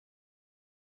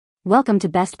Welcome to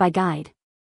Best Buy Guide.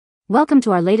 Welcome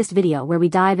to our latest video where we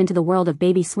dive into the world of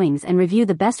baby swings and review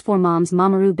the best 4Moms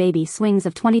Mamaroo baby swings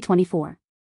of 2024.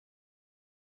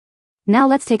 Now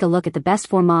let's take a look at the best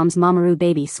 4Moms Mamaroo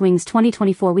baby swings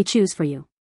 2024 we choose for you.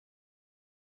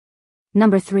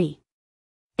 Number 3.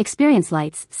 Experience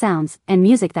lights, sounds, and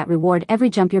music that reward every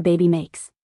jump your baby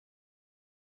makes.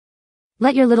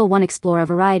 Let your little one explore a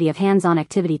variety of hands-on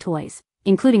activity toys,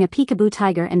 including a peekaboo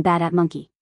tiger and bat-at monkey.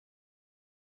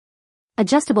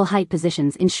 Adjustable height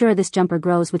positions ensure this jumper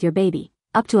grows with your baby,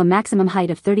 up to a maximum height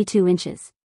of 32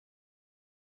 inches.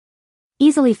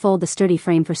 Easily fold the sturdy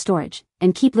frame for storage,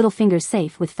 and keep little fingers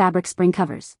safe with fabric spring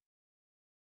covers.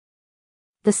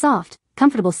 The soft,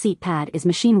 comfortable seat pad is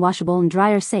machine washable and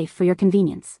dryer safe for your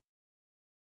convenience.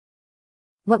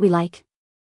 What we like?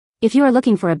 If you are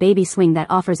looking for a baby swing that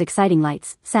offers exciting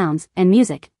lights, sounds, and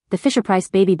music, the Fisher-Price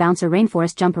Baby Bouncer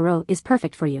Rainforest Jumperoo is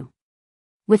perfect for you.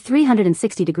 With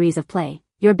 360 degrees of play,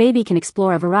 your baby can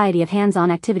explore a variety of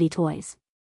hands-on activity toys.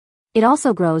 It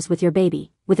also grows with your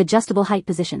baby, with adjustable height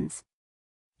positions.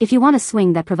 If you want a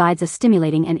swing that provides a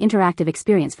stimulating and interactive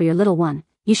experience for your little one,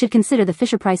 you should consider the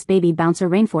Fisher-Price Baby Bouncer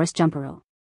Rainforest Jumperoo.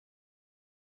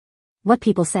 What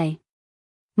people say?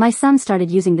 My son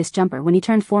started using this jumper when he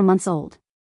turned 4 months old.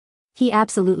 He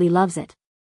absolutely loves it.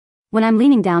 When I'm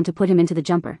leaning down to put him into the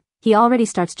jumper, he already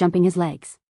starts jumping his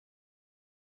legs.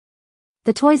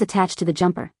 The toys attached to the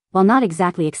jumper, while not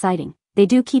exactly exciting, they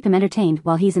do keep him entertained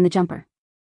while he's in the jumper.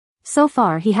 So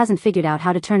far he hasn't figured out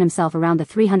how to turn himself around the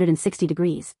 360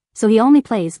 degrees, so he only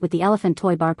plays with the elephant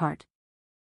toy bar part.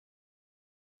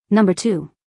 Number 2.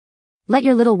 Let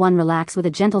your little one relax with a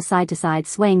gentle side-to-side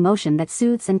swaying motion that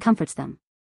soothes and comforts them.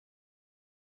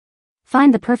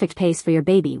 Find the perfect pace for your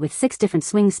baby with 6 different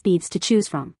swing speeds to choose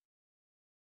from.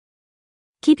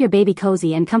 Keep your baby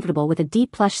cozy and comfortable with a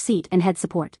deep plush seat and head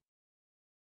support.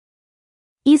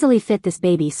 Easily fit this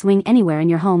baby swing anywhere in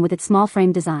your home with its small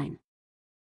frame design.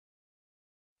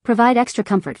 Provide extra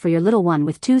comfort for your little one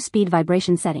with 2 speed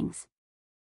vibration settings.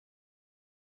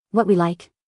 What we like?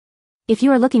 If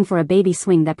you are looking for a baby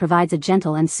swing that provides a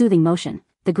gentle and soothing motion,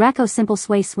 the Graco Simple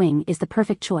Sway Swing is the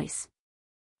perfect choice.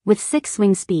 With 6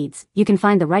 swing speeds, you can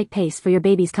find the right pace for your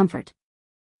baby's comfort.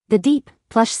 The deep,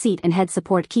 plush seat and head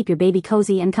support keep your baby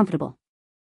cozy and comfortable.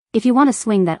 If you want a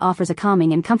swing that offers a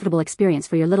calming and comfortable experience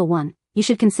for your little one, you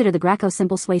should consider the Graco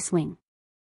Simple Sway Swing.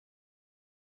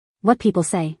 What people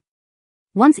say?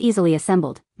 Once easily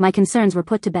assembled, my concerns were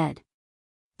put to bed.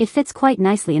 It fits quite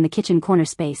nicely in the kitchen corner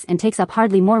space and takes up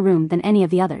hardly more room than any of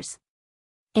the others.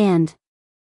 And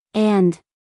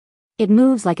it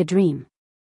moves like a dream.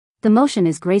 The motion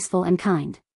is graceful and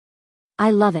kind.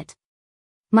 I love it.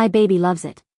 My baby loves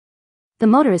it. The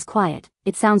motor is quiet,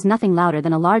 it sounds nothing louder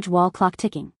than a large wall clock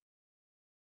ticking.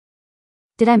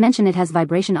 Did I mention it has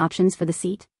vibration options for the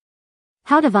seat?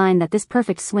 How divine that this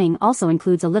perfect swing also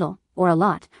includes a little, or a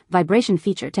lot, vibration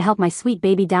feature to help my sweet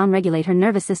baby down-regulate her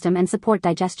nervous system and support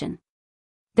digestion.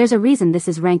 There's a reason this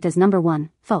is ranked as number 1,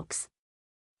 folks.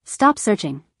 Stop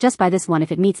searching, just buy this one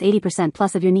if it meets 80%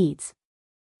 plus of your needs.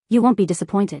 You won't be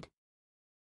disappointed.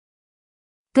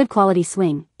 Good quality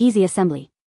swing, easy assembly.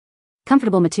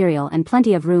 Comfortable material and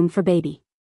plenty of room for baby.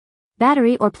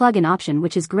 Battery or plug-in option,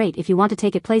 which is great if you want to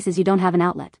take it places you don't have an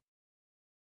outlet.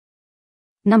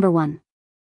 Number 1.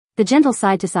 The gentle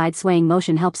side-to-side swaying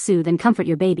motion helps soothe and comfort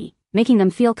your baby, making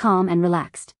them feel calm and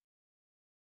relaxed.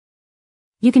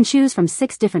 You can choose from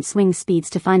 6 different swing speeds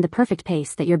to find the perfect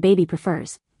pace that your baby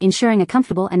prefers, ensuring a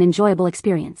comfortable and enjoyable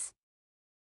experience.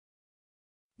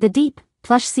 The deep,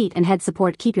 plush seat and head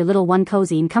support keep your little one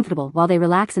cozy and comfortable while they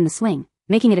relax in the swing,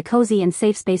 making it a cozy and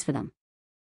safe space for them.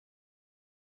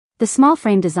 The small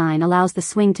frame design allows the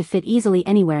swing to fit easily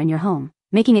anywhere in your home,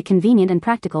 making it convenient and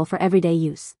practical for everyday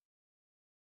use.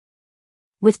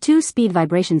 With 2 speed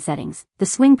vibration settings, the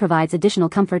swing provides additional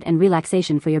comfort and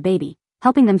relaxation for your baby,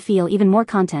 helping them feel even more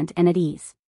content and at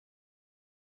ease.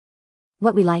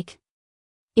 What we like?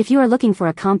 If you are looking for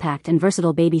a compact and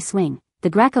versatile baby swing, the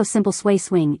Graco Simple Sway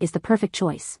Swing is the perfect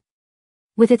choice.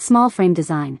 With its small frame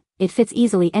design, it fits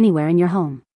easily anywhere in your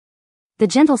home. The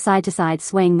gentle side-to-side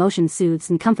swaying motion soothes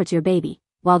and comforts your baby,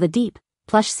 while the deep,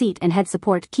 plush seat and head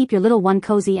support keep your little one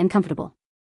cozy and comfortable.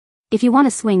 If you want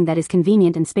a swing that is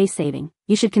convenient and space-saving,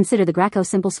 you should consider the Graco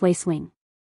Simple Sway Swing.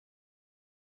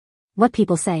 What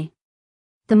people say?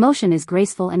 The motion is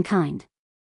graceful and kind.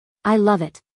 I love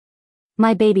it.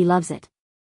 My baby loves it.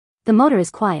 The motor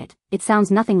is quiet, it sounds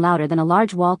nothing louder than a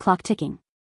large wall clock ticking.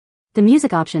 The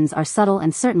music options are subtle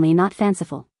and certainly not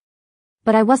fanciful.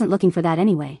 But I wasn't looking for that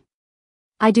anyway.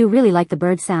 I do really like the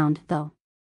bird sound, though.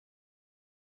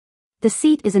 The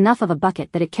seat is enough of a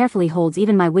bucket that it carefully holds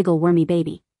even my wiggle-wormy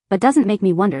baby, but doesn't make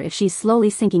me wonder if she's slowly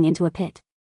sinking into a pit.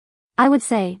 I would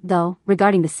say, though,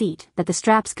 regarding the seat, that the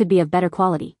straps could be of better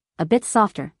quality, a bit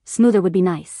softer, smoother would be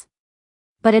nice.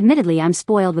 But admittedly I'm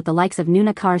spoiled with the likes of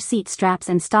Nuna car seat straps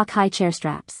and stock high chair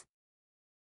straps.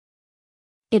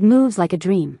 It moves like a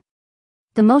dream.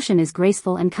 The motion is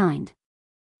graceful and kind.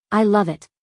 I love it.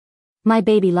 My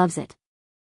baby loves it.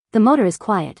 The motor is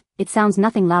quiet, it sounds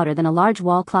nothing louder than a large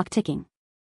wall clock ticking.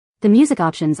 The music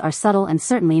options are subtle and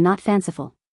certainly not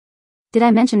fanciful. Did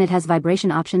I mention it has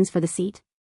vibration options for the seat?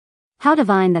 How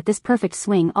divine that this perfect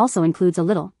swing also includes a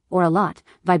little, or a lot,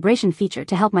 vibration feature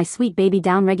to help my sweet baby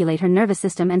down-regulate her nervous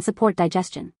system and support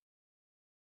digestion.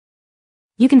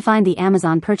 You can find the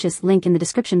Amazon purchase link in the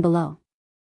description below.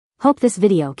 Hope this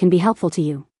video can be helpful to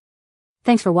you.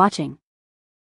 Thanks for watching.